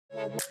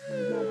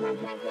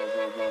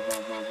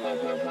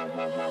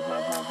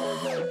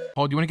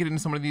Paul, do you want to get into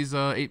some of these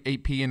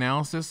 8P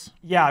analysis?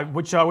 Yeah,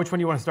 which one do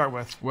you want to start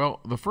with? Well,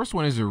 the first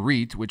one is a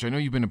REIT, which I know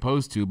you've been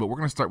opposed to, but we're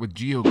going to start with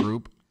GEO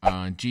Group.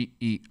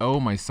 GEO,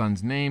 my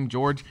son's name,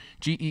 George.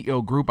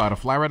 GEO Group out of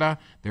Florida.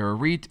 They're a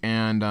REIT,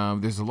 and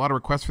there's a lot of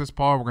requests for this,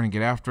 Paul. We're going to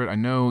get after it. I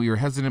know you're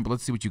hesitant, but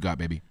let's see what you got,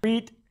 baby.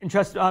 REIT,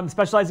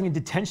 specializing in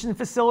detention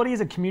facilities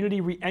and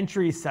community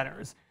reentry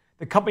centers.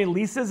 The company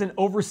leases and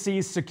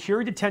oversees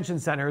secure detention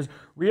centers,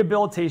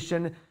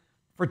 rehabilitation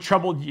for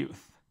troubled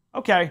youth.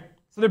 Okay,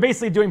 so they're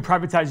basically doing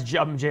privatized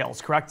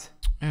jails, correct?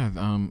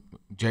 Yeah,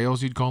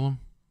 jails you'd call them?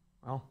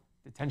 Well,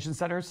 detention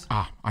centers.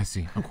 Ah, I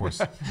see, of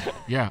course.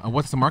 Yeah,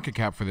 what's the market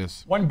cap for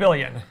this? $1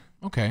 billion.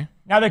 Okay.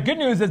 Now the good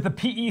news is the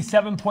PE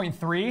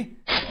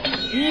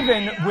 7.3,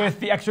 even with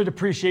the extra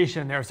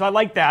depreciation there. So I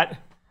like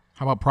that.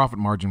 How about profit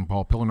margin,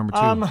 Paul? Pillar number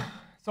 2.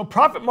 So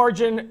profit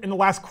margin in the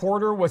last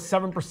quarter was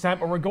 7%,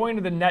 but we're going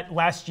to the net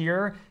last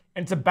year,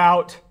 and it's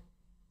about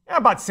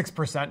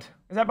 6%. Is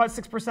that about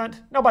 6%?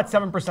 No, about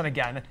 7%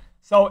 again.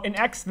 So an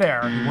X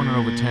there. You want it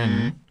over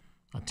 10,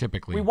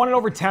 typically. We want it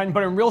over 10,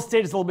 but in real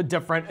estate it's a little bit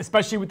different,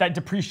 especially with that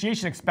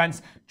depreciation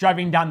expense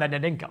driving down that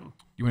net income.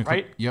 You want to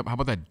right? Yep. How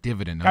about that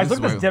dividend? Now, Guys,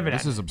 look at this dividend.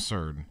 This is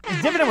absurd. The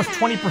dividend was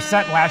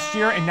 20% last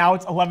year, and now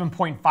it's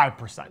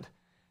 11.5%.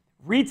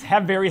 REITs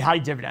have very high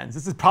dividends.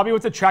 This is probably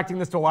what's attracting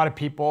this to a lot of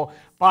people.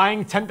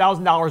 Buying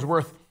 $10,000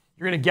 worth,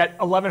 you're going to get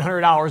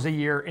 $1,100 a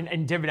year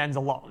in dividends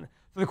alone.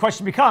 So the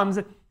question becomes,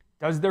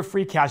 does their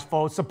free cash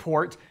flow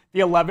support the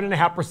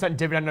 11.5%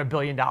 dividend of $1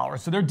 billion?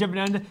 So their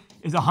dividend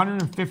is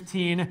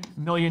 $115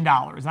 million,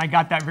 and I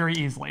got that very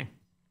easily.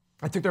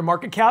 I took their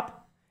market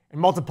cap and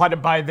multiplied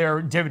it by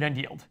their dividend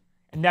yield,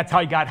 and that's how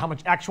I got how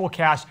much actual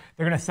cash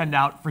they're going to send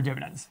out for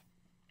dividends.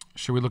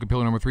 Should we look at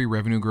pillar number 3,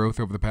 revenue growth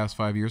over the past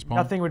 5 years, Paul?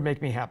 Nothing would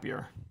make me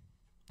happier.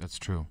 That's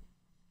true.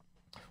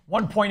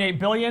 1.8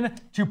 billion,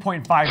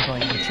 2.5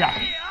 billion,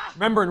 check.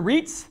 Remember, in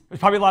REITs, there's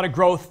probably a lot of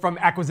growth from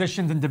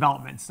acquisitions and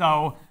development.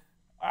 So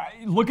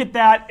look at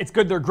that. It's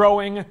good they're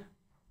growing,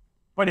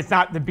 but it's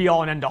not the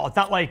be-all and end-all. It's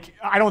not like,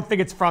 I don't think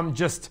it's from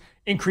just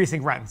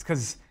increasing rents,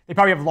 because they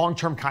probably have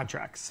long-term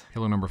contracts.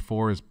 Pillar number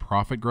 4 is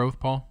profit growth,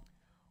 Paul?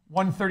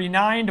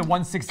 139 to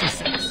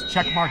 166,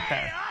 check mark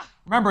there.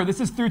 Remember, this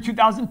is through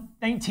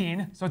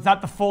 2019, so it's not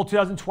the full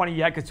 2020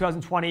 yet, because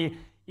 2020,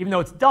 even though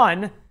it's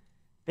done,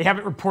 they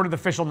haven't reported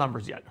official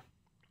numbers yet.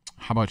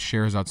 How about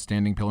shares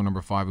outstanding, pillar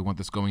number 5? We want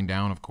this going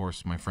down, of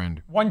course, my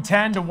friend.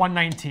 110 to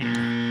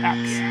 119,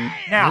 X.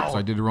 Now, oops,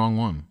 I did the wrong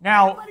one.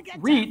 Now,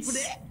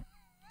 REITs,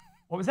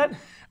 what was that?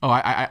 Oh,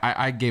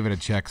 I gave it a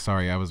check.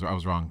 Sorry, I was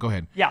wrong. Go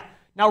ahead. Yeah.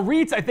 Now,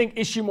 REITs, I think,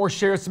 issue more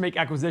shares to make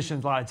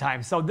acquisitions a lot of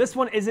times. So this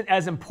one isn't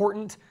as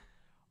important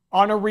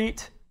on a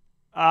REIT.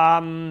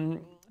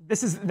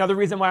 This is another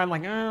reason why I'm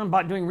like,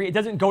 about doing REIT. It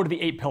doesn't go to the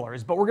 8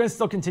 pillars, but we're going to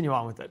still continue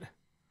on with it.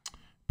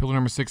 Pillar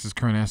number 6 is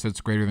current assets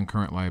greater than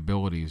current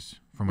liabilities.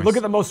 Look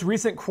at the most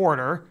recent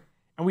quarter,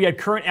 and we had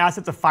current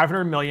assets of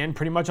 $500 million,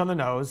 pretty much on the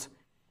nose.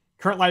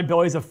 Current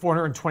liabilities of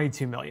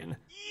 $422 million.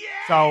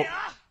 Yeah! So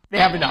they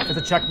have enough. It's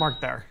a check mark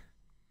there.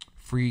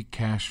 Free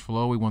cash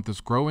flow. We want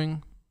this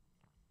growing.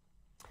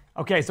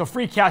 Okay, so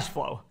free cash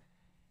flow.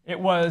 It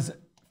was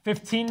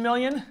 $15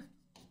 million,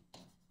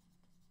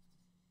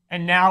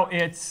 and now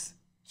it's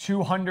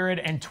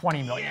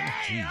 $220 million.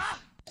 Jeez.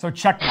 So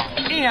check mark.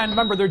 And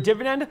remember, their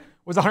dividend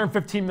was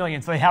 $115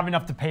 million, so they have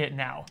enough to pay it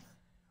now.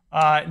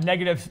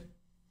 Negative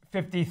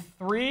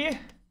 53, is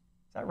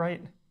that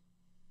right?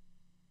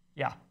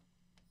 Yeah.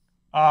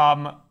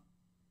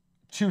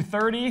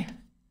 230,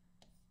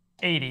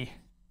 80.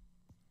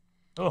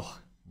 Ugh.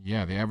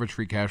 Yeah, the average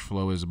free cash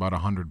flow is about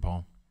 100,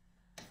 Paul.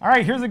 All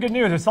right, here's the good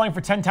news. They're selling for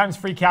 10 times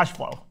free cash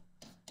flow.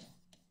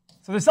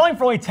 So they're selling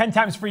for only 10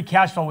 times free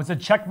cash flow. It's a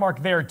check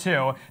mark there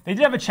too. They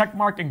did have a check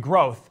mark in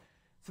growth.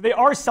 So they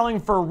are selling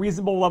for a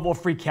reasonable level of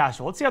free cash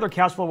flow. Let's see how their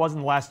cash flow was in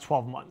the last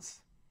 12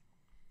 months.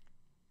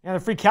 Yeah, their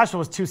free cash flow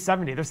was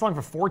 270. They're selling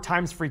for 4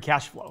 times free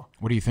cash flow.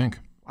 What do you think?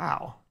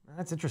 Wow,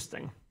 that's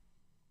interesting.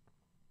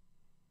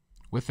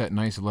 With that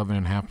nice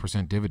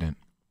 11.5% dividend.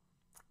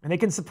 And they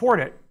can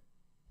support it.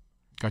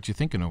 Got you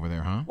thinking over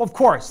there, huh? Well, of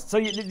course. So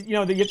you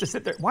have to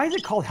sit there. Why is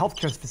it called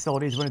healthcare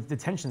facilities when it's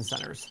detention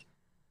centers?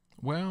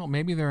 Well,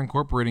 maybe they're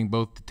incorporating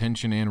both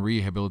detention and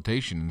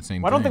rehabilitation in the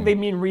same thing. I don't think they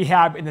mean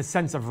rehab in the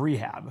sense of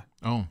rehab.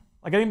 Oh.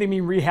 Like, I think they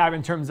mean rehab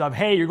in terms of,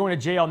 hey, you're going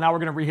to jail, now we're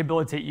going to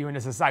rehabilitate you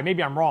into society.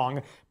 Maybe I'm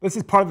wrong. This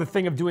is part of the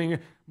thing of doing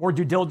more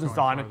due diligence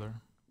on it.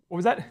 What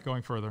was that?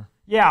 Going further.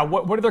 Yeah,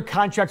 what are their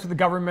contracts with the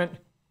government?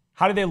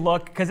 How do they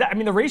look? Because, I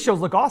mean, the ratios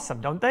look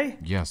awesome, don't they?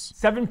 Yes.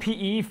 7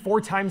 PE,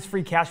 4 times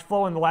free cash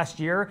flow in the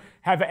last year,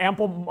 have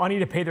ample money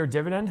to pay their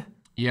dividend.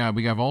 Yeah,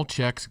 we have all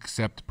checks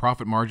except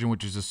profit margin,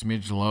 which is a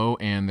smidge low,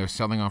 and they're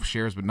selling off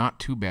shares, but not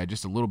too bad,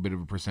 just a little bit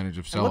of a percentage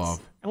of sell-off.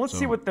 And let's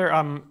see what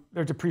their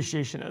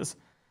depreciation is.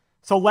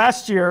 So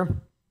last year,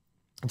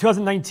 in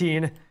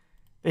 2019,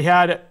 they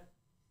had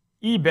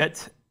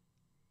EBIT.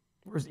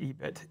 Where's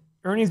EBIT?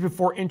 Earnings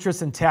before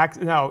interest and tax.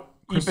 No,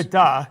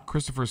 EBITDA.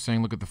 Christopher's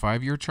saying, look at the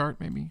 5-year chart,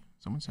 maybe?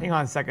 Someone saying? Hang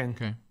on a second.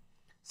 Okay.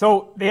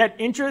 So they had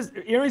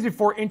earnings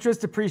before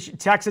interest,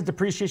 taxes,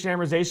 depreciation,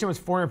 amortization was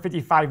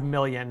 $455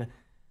 million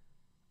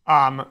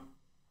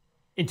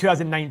in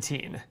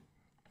 2019.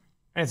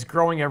 And it's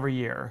growing every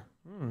year.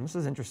 This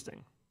is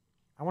interesting.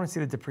 I want to see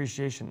the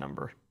depreciation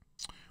number.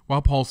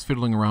 While Paul's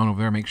fiddling around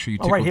over there, make sure you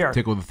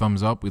tickle the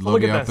thumbs up. We'd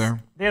love you out there.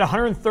 They had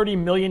 $130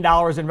 million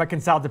in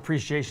reconciled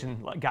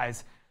depreciation,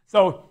 guys.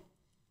 So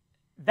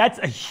that's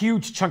a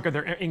huge chunk of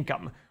their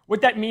income.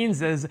 What that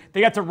means is they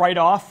got to write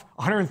off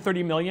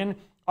 $130 million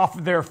off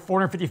of their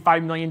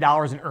 $455 million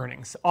in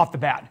earnings off the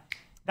bat.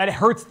 That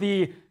hurts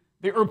the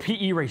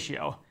PE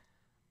ratio.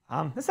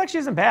 This actually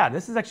isn't bad.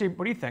 This is actually,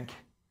 what do you think?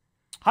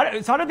 How do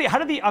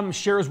the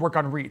shares work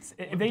on REITs?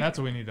 That's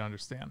what we need to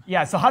understand.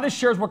 Yeah, so how the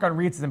shares work on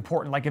REITs is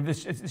important. Like if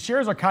the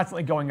shares are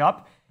constantly going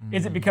up,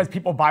 is it because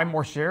people buy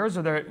more shares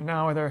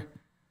or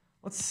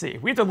let's see.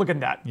 We have to look at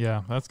that.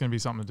 Yeah, that's going to be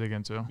something to dig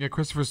into. Yeah,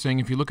 Christopher's saying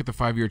if you look at the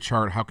 5-year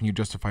chart, how can you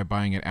justify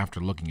buying it after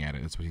looking at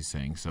it? That's what he's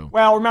saying. So.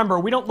 Well, remember,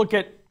 we don't look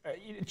at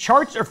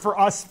charts are for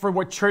us for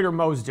what Trader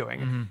Moe's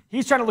doing.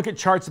 He's trying to look at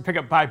charts to pick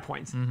up buy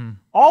points.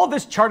 All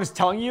this chart is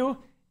telling you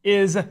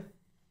is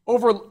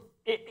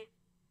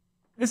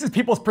this is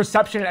people's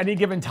perception at any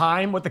given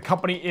time what the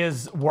company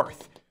is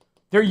worth.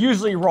 They're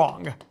usually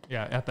wrong.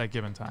 Yeah, at that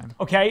given time.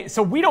 Okay,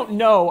 so we don't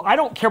know. I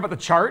don't care about the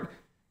chart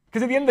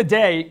because at the end of the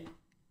day,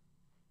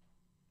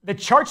 the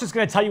chart's just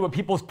going to tell you what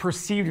people's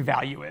perceived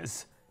value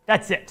is.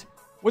 That's it.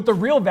 What the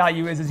real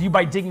value is you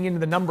by digging into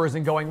the numbers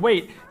and going,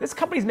 wait, this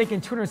company's making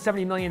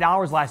 $270 million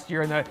last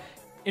year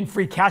in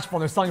free cash flow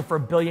and they're selling it for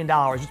 $1 billion,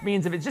 which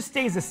means if it just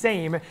stays the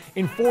same,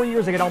 in 4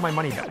 years I get all my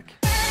money back.